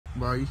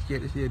Bro, you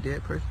scared to see a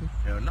dead person?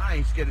 Hell no, I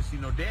ain't scared to see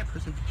no dead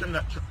person.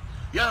 Y'all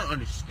don't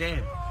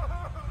understand.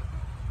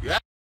 Y'all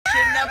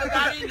shit never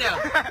got in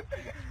there.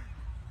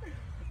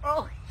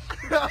 Oh,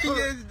 he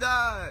just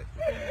died.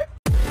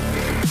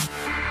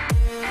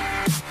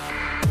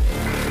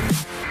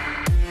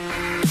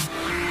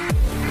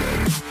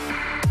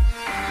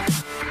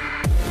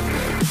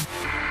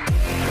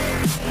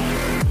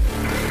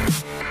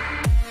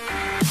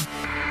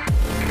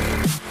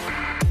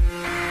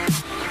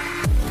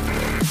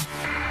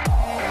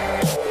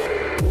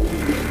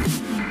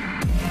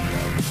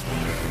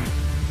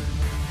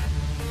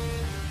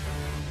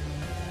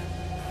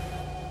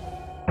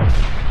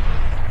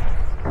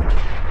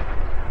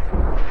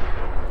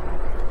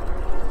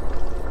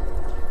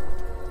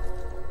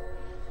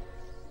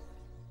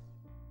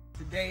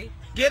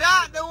 Get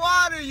out the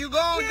water, you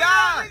gonna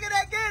die. Look at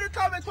that gator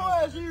coming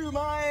towards you,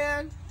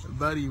 man.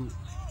 Buddy,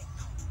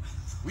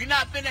 we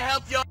not finna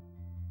help y'all.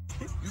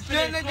 You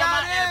shouldn't have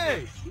got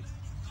in.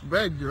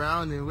 Bro,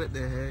 drowning, what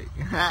the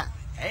heck?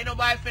 Ain't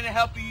nobody finna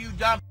help you,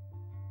 dumb.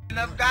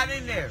 Never got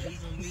in there.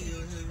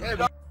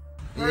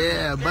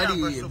 Yeah,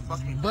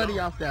 buddy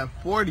off that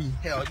 40.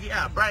 Hell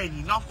yeah, Brian,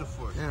 he's off the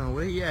 40. Damn,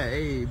 where he at?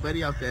 Hey,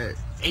 buddy off that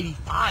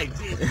 85,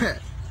 bitch.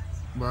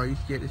 Bro, you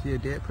scared to see a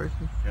dead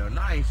person? Hell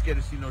no, I ain't scared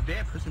to see no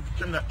dead person.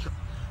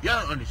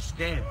 Y'all don't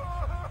understand.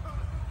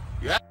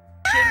 Y'all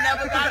shit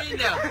never got in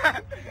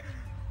there.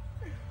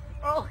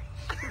 Oh,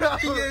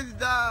 he just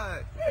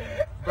died.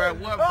 Bro,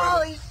 what, bro?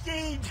 Holy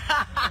shit,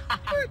 died.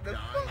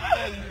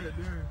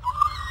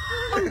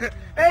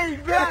 Hey,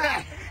 bro.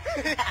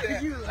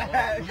 You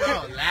laughing.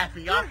 Y'all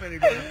laughing. Y'all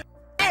finna go.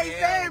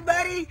 Hey,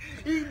 buddy,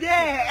 he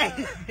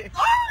dead.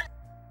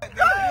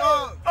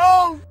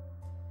 Oh.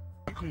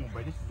 Come on,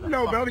 bro. This is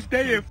No, bro,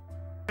 stay in.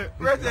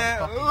 What's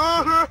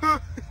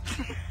that?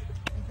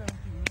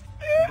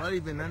 Buddy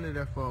been under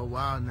there for a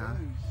while now.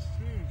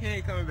 He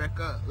ain't coming back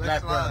up.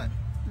 Let's slide.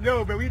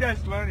 No, but we done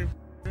sliding.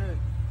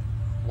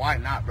 Why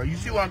not, bro? You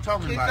see what I'm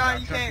talking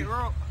about? You can't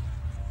roll.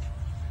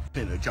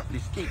 Finna jump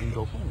this gate and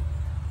go home.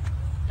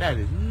 That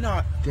is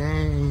not.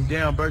 Dang.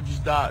 Damn, Bird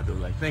just died though.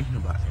 Like thinking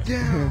about it.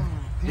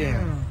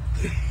 Damn.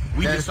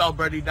 We just saw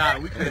Birdie die.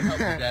 We couldn't help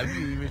with that. We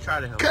didn't even try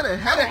to help. Could have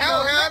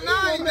helped.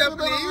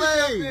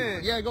 No,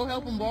 yeah, go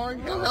help him, Barry.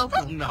 Go help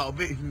him. No,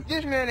 bitch.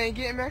 This man ain't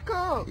getting back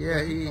up.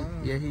 Yeah,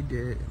 he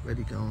did. But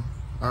he gone.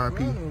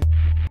 R.I.P.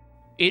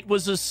 It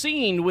was a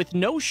scene with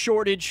no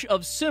shortage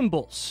of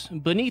symbols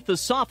beneath the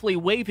softly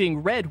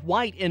waving red,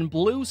 white, and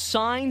blue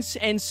signs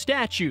and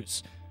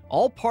statues,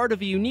 all part of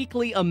a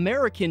uniquely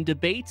American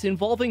debate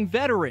involving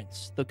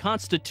veterans, the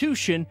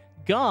Constitution,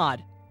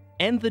 God,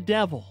 and the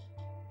devil.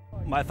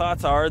 My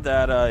thoughts are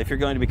that if you're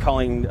going to be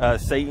calling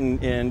Satan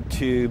in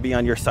to be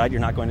on your side, you're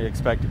not going to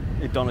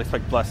don't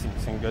expect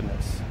blessings and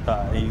goodness.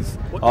 He's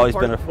always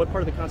been what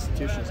part of the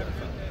Constitution is that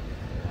from?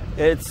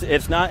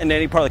 It's not in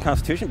any part of the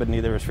Constitution, but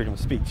neither is freedom of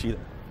speech either.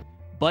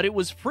 But it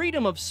was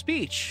freedom of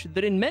speech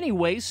that in many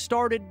ways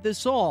started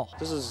this all.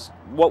 This is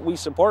what we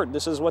support.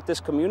 This is what this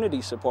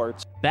community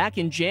supports. Back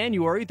in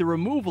January, the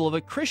removal of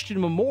a Christian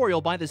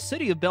memorial by the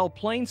city of Belle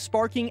Plaine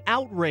sparking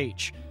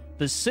outrage.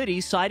 The city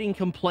citing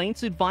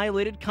complaints it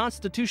violated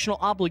constitutional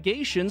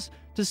obligations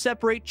to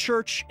separate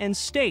church and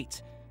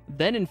state.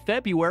 Then in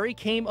February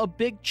came a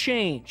big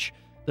change.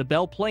 The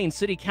Belle Plaine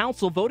City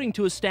Council voting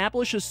to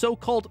establish a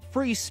so-called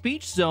free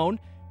speech zone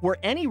where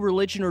any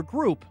religion or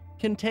group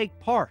can take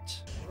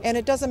part. And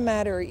it doesn't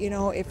matter, you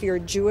know, if you're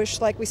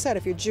Jewish, like we said,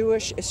 if you're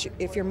Jewish,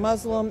 if you're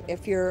Muslim,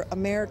 if you're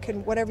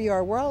American, whatever you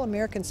are, we're all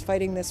Americans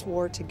fighting this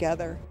war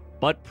together.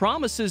 But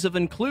promises of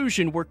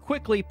inclusion were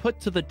quickly put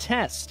to the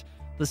test.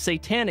 The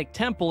Satanic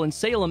Temple in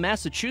Salem,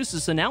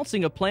 Massachusetts,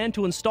 announcing a plan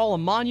to install a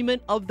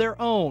monument of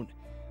their own.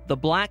 The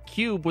black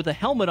cube with a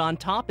helmet on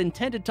top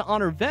intended to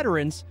honor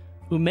veterans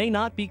who may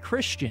not be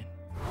Christian.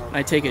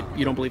 I take it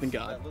you don't believe in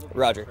God.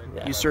 Roger.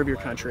 Yeah. You serve your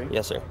country.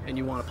 Yes, sir. And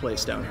you want a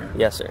place down here.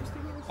 Yes, sir.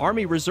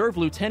 Army Reserve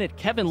Lieutenant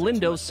Kevin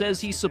Lindo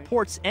says he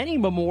supports any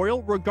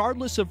memorial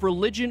regardless of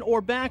religion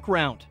or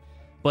background.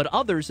 But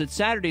others at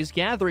Saturday's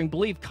gathering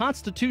believe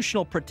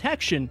constitutional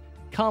protection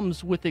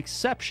comes with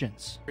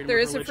exceptions. There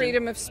is a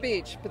freedom of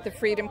speech, but the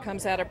freedom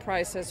comes at a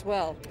price as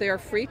well. They are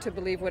free to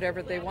believe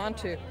whatever they want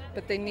to,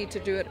 but they need to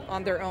do it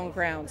on their own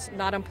grounds,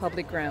 not on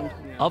public ground.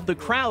 Of the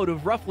crowd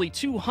of roughly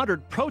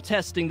 200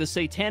 protesting the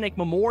Satanic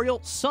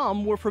Memorial,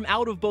 some were from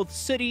out of both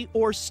city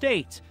or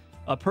state.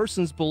 A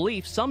person's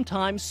belief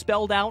sometimes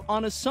spelled out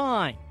on a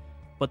sign,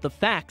 but the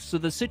facts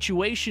of the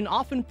situation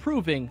often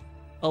proving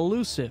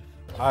elusive.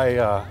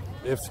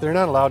 If they're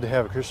not allowed to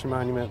have a Christian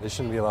monument, they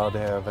shouldn't be allowed to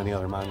have any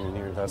other monument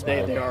here. That's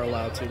they are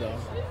allowed to, though.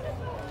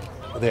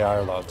 They are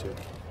allowed to.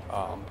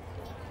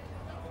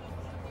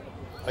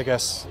 I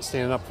guess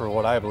standing up for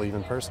what I believe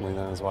in personally,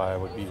 then, is why I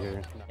would be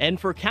here. And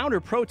for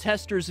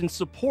counter-protesters in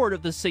support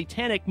of the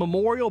Satanic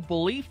Memorial,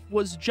 belief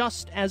was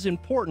just as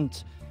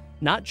important.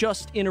 Not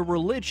just in a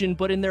religion,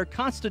 but in their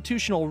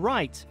constitutional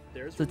right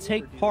to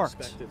take part.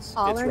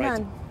 All or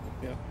none.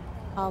 Yeah.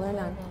 All or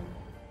none.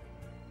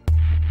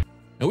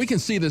 And we can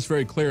see this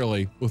very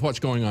clearly with what's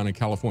going on in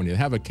California. They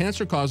have a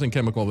cancer-causing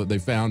chemical that they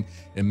found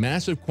in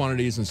massive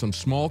quantities in some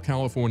small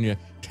California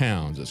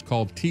towns. It's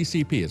called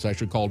TCP. It's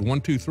actually called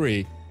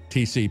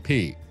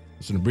 1,2,3-TCP.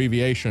 It's an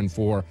abbreviation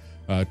for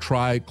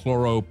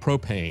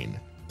trichloropropane.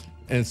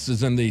 And this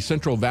is in the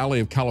Central Valley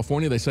of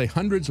California. They say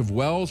hundreds of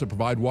wells that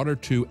provide water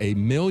to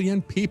 1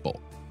 million people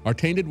are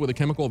tainted with a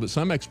chemical that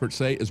some experts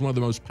say is one of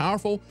the most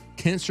powerful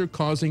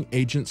cancer-causing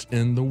agents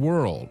in the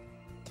world.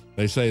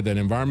 They say that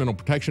Environmental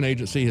Protection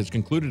Agency has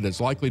concluded it's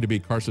likely to be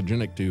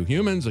carcinogenic to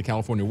humans. The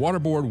California Water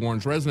Board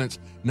warns residents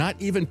not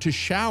even to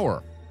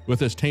shower with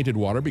this tainted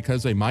water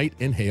because they might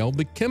inhale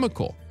the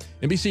chemical.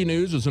 NBC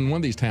News was in one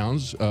of these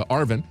towns,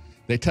 Arvin.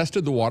 They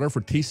tested the water for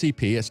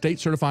TCP. A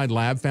state-certified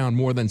lab found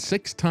more than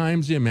 6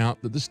 times the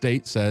amount that the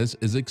state says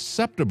is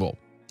acceptable.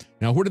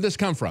 Now, where did this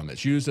come from?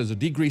 It's used as a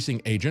degreasing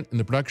agent in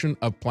the production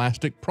of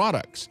plastic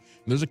products.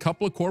 And there's a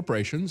couple of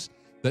corporations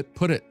that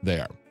put it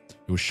there.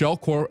 It was Shell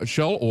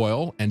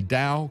Oil and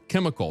Dow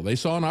Chemical. They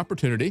saw an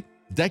opportunity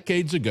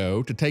decades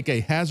ago to take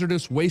a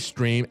hazardous waste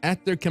stream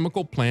at their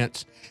chemical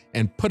plants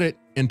and put it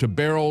into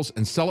barrels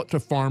and sell it to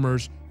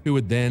farmers who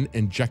would then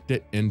inject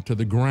it into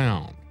the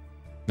ground.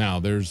 Now,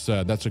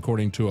 that's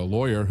according to a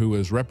lawyer who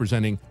is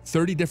representing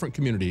 30 different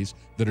communities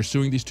that are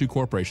suing these two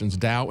corporations,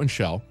 Dow and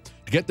Shell,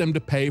 to get them to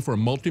pay for a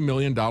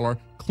multi-million-dollar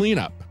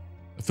cleanup,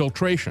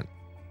 filtration.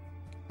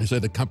 They say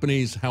the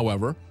companies,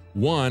 however,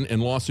 won in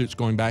lawsuits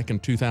going back in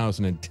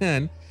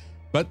 2010,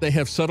 but they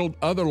have settled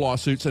other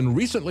lawsuits, and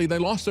recently they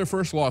lost their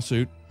first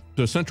lawsuit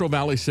to Central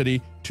Valley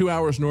City, 2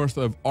 hours north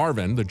of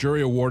Arvin. The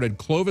jury awarded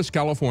Clovis,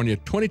 California,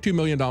 $22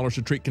 million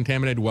to treat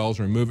contaminated wells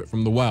and remove it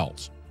from the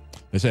wells.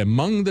 They say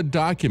among the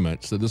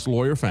documents that this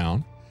lawyer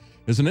found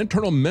is an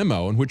internal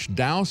memo in which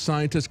Dow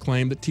scientists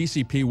claimed that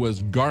TCP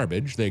was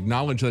garbage. They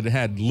acknowledged that it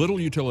had little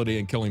utility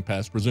in killing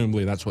pests.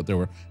 Presumably that's what they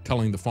were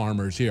telling the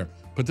farmers here.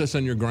 Put this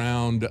in your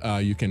ground.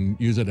 You can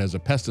use it as a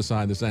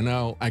pesticide. They say,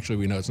 no, actually,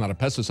 we know it's not a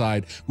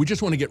pesticide. We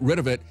just want to get rid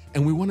of it,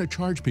 and we want to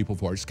charge people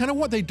for it. It's kind of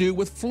what they do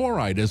with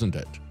fluoride, isn't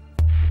it?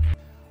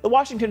 The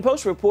Washington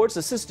Post reports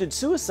assisted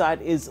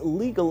suicide is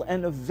legal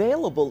and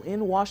available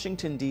in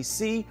Washington,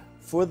 D.C.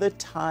 for the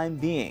time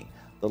being.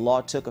 The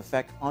law took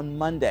effect on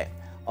Monday,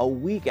 a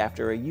week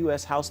after a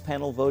U.S. House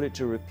panel voted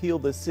to repeal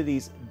the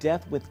city's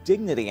Death with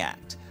Dignity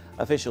Act.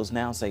 Officials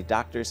now say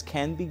doctors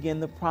can begin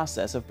the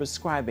process of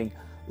prescribing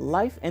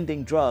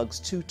life-ending drugs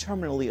to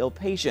terminally ill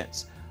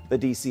patients. The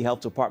D.C.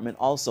 Health Department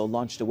also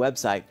launched a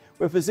website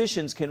where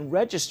physicians can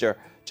register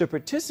to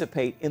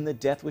participate in the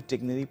Death with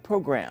Dignity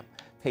program.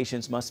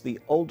 Patients must be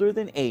older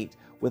than 18,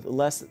 with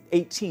less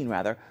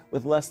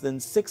than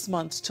 6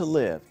 months to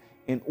live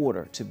in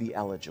order to be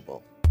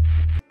eligible.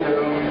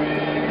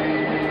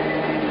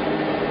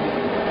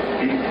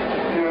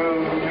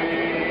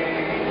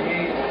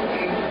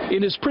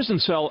 In his prison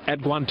cell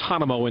at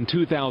Guantanamo in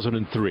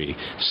 2003,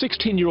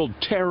 16-year-old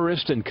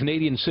terrorist and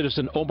Canadian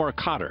citizen Omar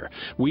Khadr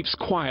weeps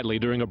quietly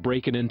during a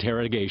break-in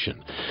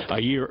interrogation.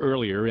 A year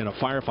earlier, in a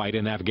firefight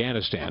in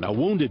Afghanistan, a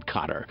wounded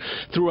Khadr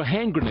threw a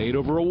hand grenade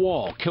over a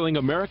wall, killing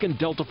American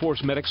Delta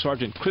Force medic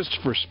Sergeant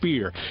Christopher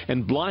Spear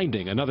and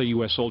blinding another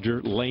U.S.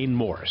 soldier, Lane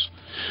Morris.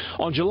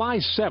 On July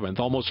 7th,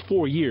 almost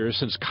 4 years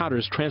since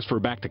Khadr's transfer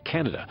back to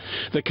Canada,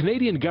 the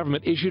Canadian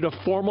government issued a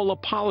formal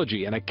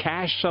apology and a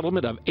cash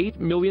settlement of $8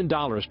 million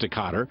to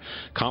Khadr,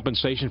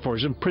 compensation for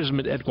his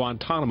imprisonment at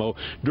Guantanamo,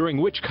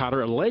 during which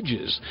Khadr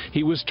alleges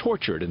he was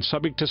tortured and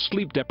subject to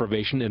sleep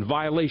deprivation in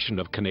violation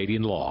of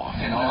Canadian law.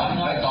 You know, I'm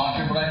not a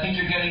doctor, but I think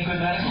you're getting good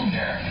medical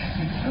care.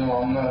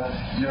 No, I'm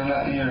not. You're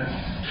not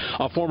either.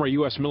 A former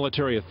U.S.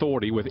 military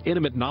authority with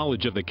intimate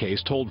knowledge of the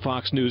case told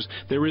Fox News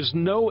there is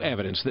no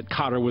evidence that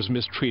Khadr was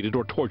mistreated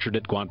or tortured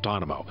at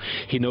Guantanamo.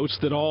 He notes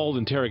that all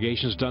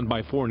interrogations done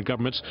by foreign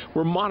governments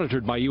were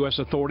monitored by U.S.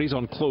 authorities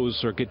on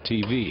closed-circuit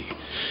TV.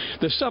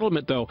 The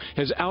settlement, though,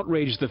 has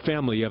outraged the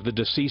family of the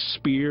deceased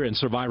Spear and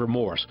survivor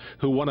Morse,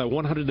 who won a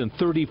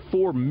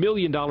 $134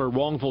 million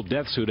wrongful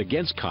death suit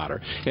against Khadr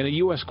in a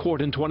U.S.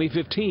 court in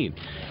 2015,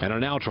 and are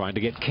now trying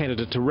to get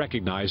Canada to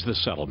recognize the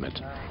settlement.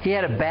 He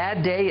had a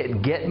bad day at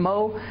Gitmo.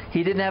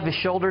 He didn't have a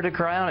shoulder to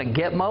cry on at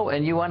Gitmo,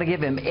 and you want to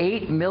give him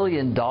 $8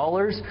 million?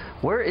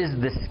 Where is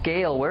the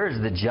scale? Where is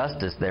the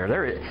justice there?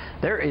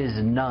 There is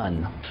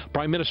none.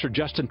 Prime Minister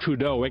Justin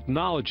Trudeau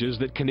acknowledges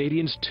that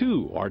Canadians,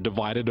 too, are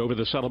divided over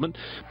the settlement,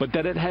 but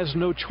that it has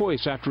no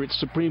choice after its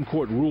Supreme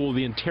Court ruled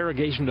the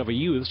interrogation of a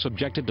youth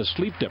subjected to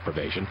sleep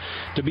deprivation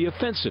to be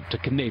offensive to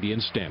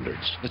Canadian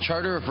standards. The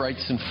Charter of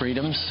Rights and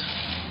Freedoms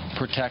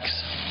protects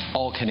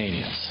all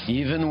Canadians,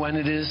 even when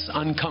it is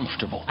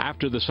uncomfortable.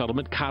 After the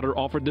settlement, Khadr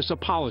offered this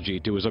apology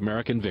to his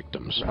American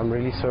victims. I'm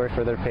really sorry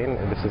for their pain.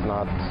 This is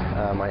not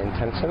my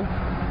intention.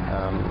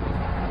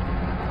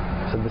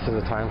 So this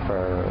is a time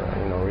for,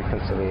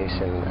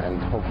 reconciliation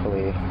and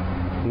hopefully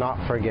not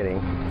forgetting,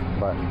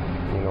 but,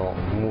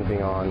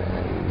 moving on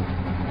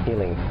and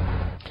healing.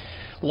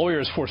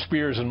 Lawyers for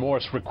Spears and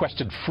Morse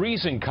requested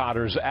freezing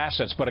Khadr's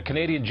assets, but a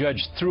Canadian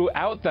judge threw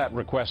out that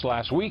request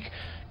last week,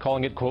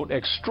 calling it, quote,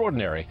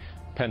 extraordinary,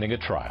 pending a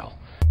trial.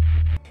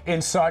 In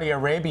Saudi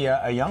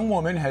Arabia, a young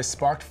woman has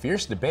sparked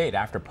fierce debate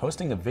after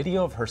posting a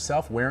video of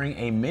herself wearing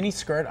a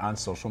miniskirt on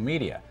social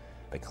media.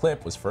 The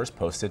clip was first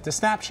posted to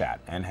Snapchat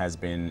and has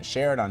been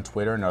shared on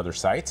Twitter and other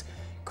sites.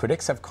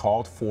 Critics have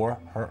called for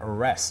her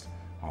arrest,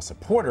 while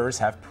supporters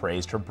have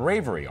praised her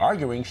bravery,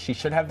 arguing she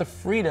should have the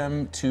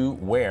freedom to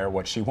wear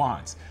what she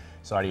wants.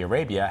 Saudi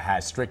Arabia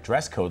has strict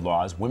dress code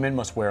laws. Women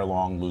must wear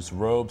long, loose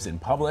robes in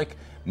public.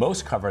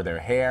 Most cover their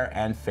hair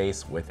and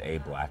face with a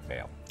black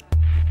veil.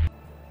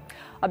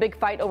 A big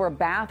fight over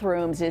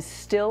bathrooms is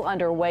still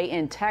underway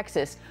in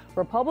Texas.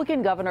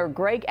 Republican Governor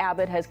Greg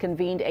Abbott has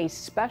convened a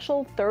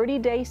special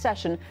 30-day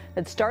session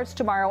that starts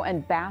tomorrow,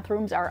 and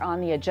bathrooms are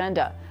on the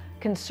agenda.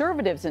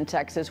 Conservatives in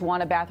Texas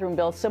want a bathroom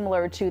bill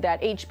similar to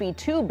that HB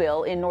 2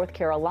 bill in North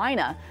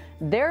Carolina.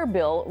 Their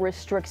bill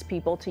restricts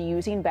people to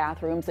using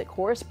bathrooms that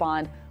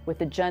correspond with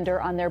the gender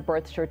on their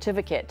birth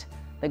certificate.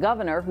 The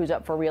governor, who's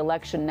up for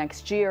re-election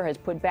next year, has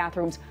put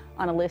bathrooms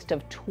on a list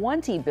of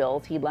 20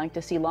 bills he'd like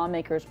to see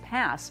lawmakers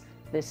pass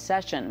this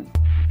session.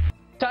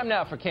 Time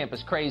now for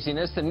campus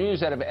craziness. The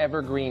news out of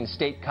Evergreen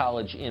State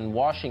College in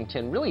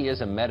Washington really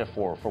is a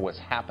metaphor for what's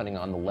happening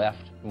on the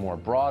left more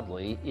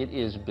broadly. It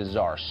is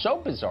bizarre.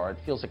 So bizarre, it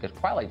feels like a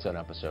Twilight Zone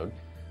episode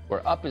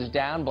where up is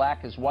down,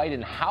 black is white,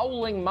 and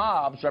howling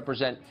mobs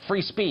represent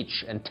free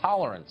speech and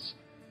tolerance.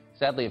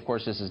 Sadly, of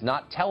course, this is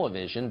not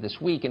television. This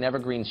week, an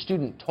Evergreen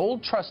student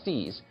told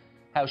trustees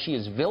how she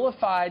is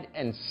vilified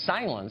and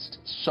silenced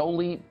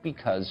solely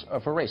because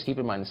of her race. Keep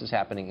in mind, this is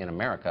happening in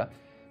America.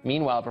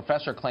 Meanwhile, a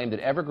professor claimed that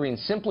Evergreen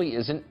simply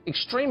isn't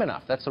extreme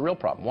enough. That's the real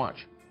problem.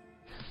 Watch.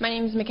 My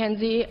name is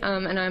Mackenzie,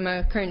 and I'm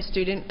a current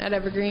student at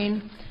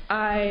Evergreen.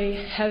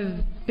 I have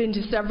been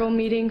to several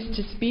meetings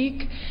to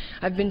speak.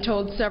 I've been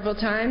told several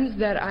times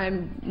that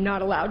I'm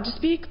not allowed to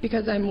speak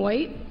because I'm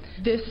white.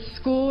 This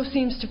school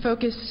seems to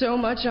focus so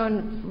much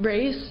on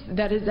race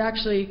that is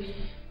actually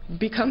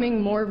becoming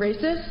more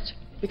racist.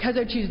 Because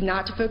I choose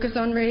not to focus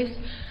on race,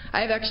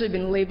 I have actually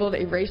been labeled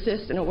a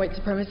racist and a white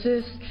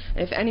supremacist.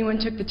 And if anyone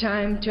took the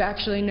time to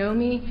actually know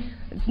me,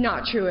 it's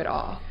not true at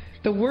all.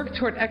 The work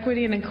toward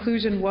equity and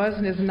inclusion was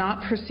and is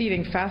not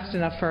proceeding fast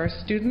enough for our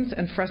students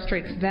and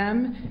frustrates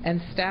them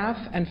and staff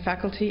and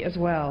faculty as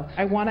well.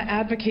 I want to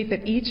advocate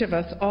that each of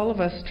us, all of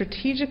us,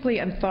 strategically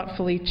and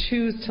thoughtfully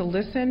choose to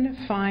listen,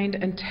 find,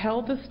 and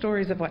tell the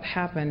stories of what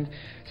happened,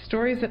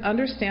 stories that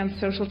understand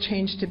social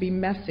change to be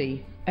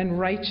messy and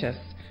righteous,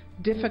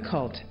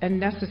 difficult and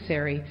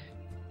necessary.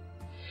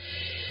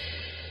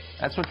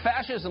 That's what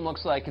fascism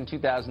looks like in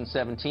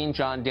 2017.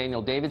 John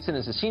Daniel Davidson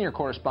is a senior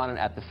correspondent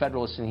at The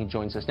Federalist, and he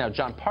joins us now.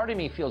 John, part of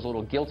me feels a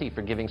little guilty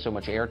for giving so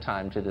much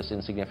airtime to this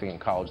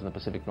insignificant college in the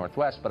Pacific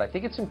Northwest, but I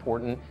think it's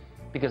important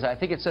because I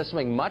think it says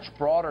something much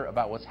broader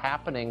about what's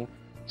happening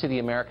to the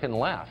American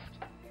left.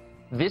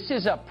 This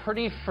is a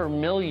pretty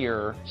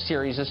familiar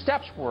series of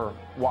steps we're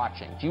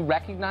watching. Do you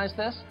recognize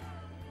this?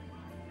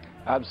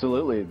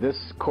 Absolutely. This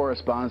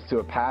corresponds to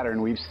a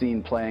pattern we've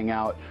seen playing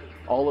out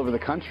all over the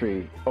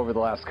country over the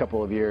last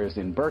couple of years,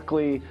 in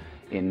Berkeley,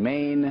 in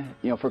Maine,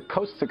 for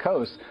coast to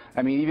coast.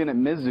 I mean, even at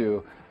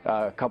Mizzou,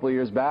 a couple of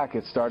years back,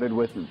 it started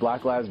with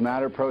Black Lives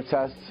Matter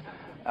protests.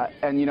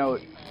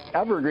 And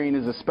Evergreen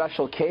is a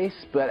special case,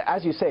 but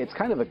as you say, it's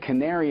kind of a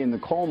canary in the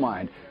coal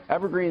mine.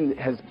 Evergreen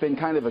has been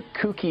kind of a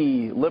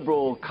kooky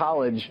liberal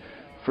college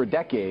for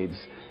decades.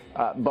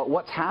 But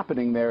what's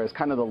happening there is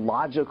kind of the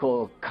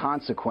logical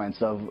consequence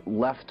of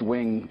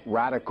left-wing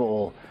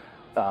radical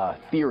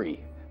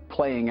theory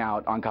playing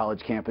out on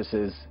college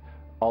campuses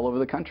all over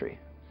the country.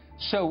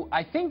 So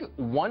I think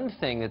one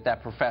thing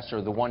that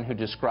professor, the one who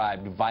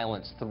described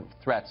violence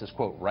threats as,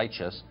 quote,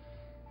 righteous,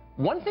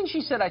 one thing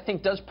she said I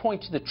think does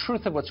point to the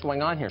truth of what's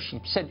going on here.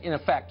 She said, in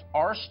effect,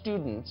 our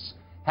students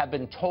have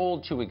been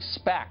told to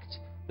expect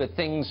that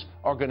things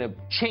are going to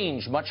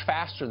change much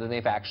faster than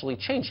they've actually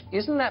changed.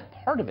 Isn't that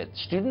part of it?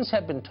 Students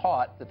have been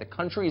taught that the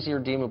country is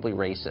irredeemably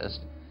racist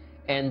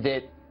and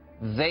that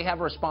they have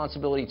a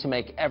responsibility to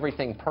make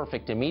everything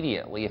perfect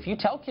immediately. If you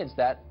tell kids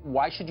that,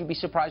 why should you be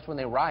surprised when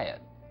they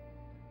riot?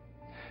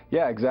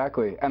 Yeah,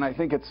 exactly. And I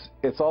think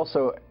it's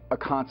also a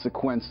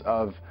consequence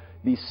of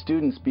these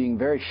students being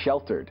very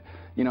sheltered.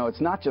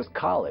 It's not just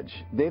college.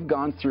 They've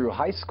gone through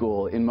high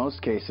school, in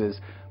most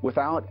cases,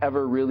 without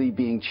ever really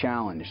being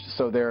challenged.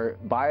 So their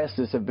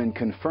biases have been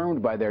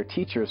confirmed by their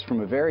teachers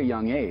from a very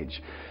young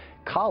age.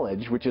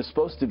 College, which is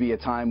supposed to be a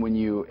time when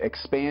you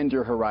expand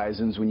your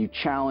horizons, when you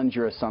challenge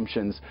your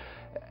assumptions,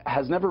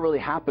 has never really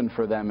happened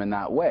for them in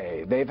that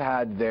way. They've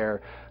had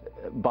their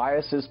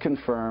biases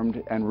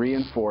confirmed and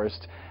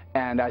reinforced,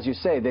 and as you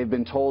say, they've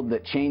been told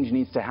that change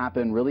needs to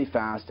happen really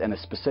fast and a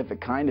specific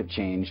kind of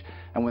change,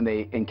 and when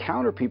they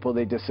encounter people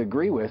they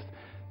disagree with,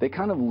 they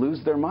kind of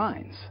lose their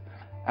minds.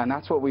 And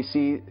that's what we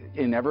see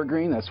in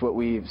Evergreen. That's what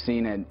we've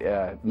seen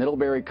at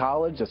Middlebury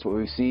College. That's what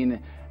we've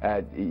seen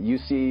at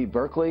UC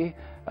Berkeley.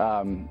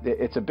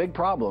 It's a big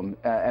problem,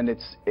 and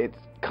it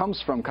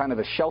comes from kind of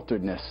a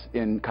shelteredness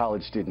in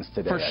college students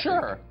today. For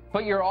sure.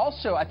 But you're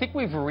also, I think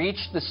we've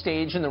reached the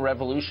stage in the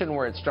revolution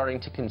where it's starting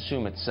to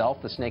consume itself.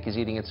 The snake is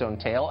eating its own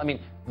tail. I mean,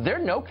 there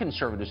are no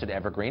conservatives at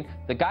Evergreen.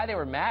 The guy they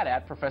were mad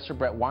at, Professor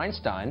Brett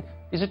Weinstein,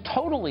 is a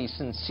totally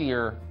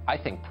sincere, I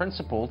think,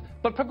 principled,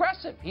 but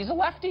progressive. He's a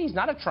lefty. He's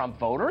not a Trump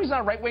voter. He's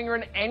not a right-winger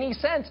in any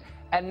sense.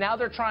 And now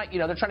they're trying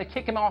to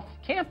kick him off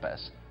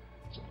campus.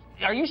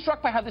 Are you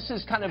struck by how this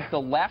is kind of the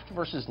left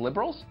versus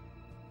liberals?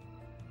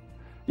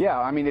 Yeah,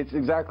 I mean, it's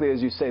exactly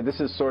as you say. This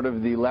is sort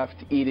of the left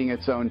eating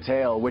its own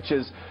tail, which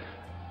is,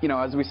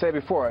 as we say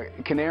before,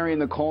 canary in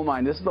the coal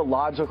mine. This is the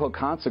logical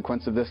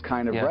consequence of this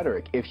kind of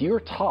rhetoric. If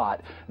you're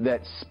taught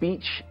that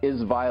speech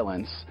is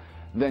violence,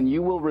 then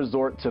you will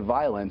resort to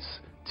violence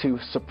to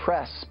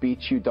suppress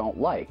speech you don't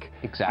like.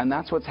 Exactly. And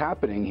that's what's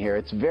happening here.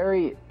 It's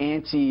very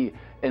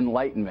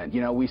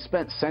anti-enlightenment. We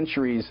spent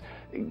centuries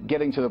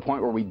getting to the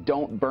point where we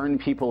don't burn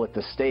people at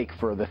the stake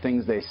for the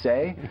things they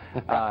say,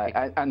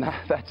 and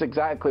that's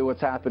exactly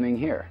what's happening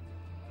here.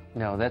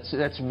 No,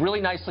 that's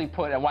really nicely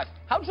put. And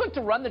how would you like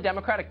to run the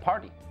Democratic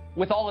Party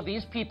with all of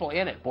these people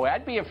in it? Boy,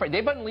 I'd be afraid.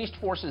 They've unleashed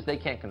forces they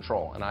can't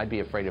control, and I'd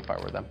be afraid if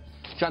I were them.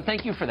 John,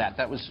 thank you for that.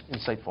 That was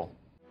insightful.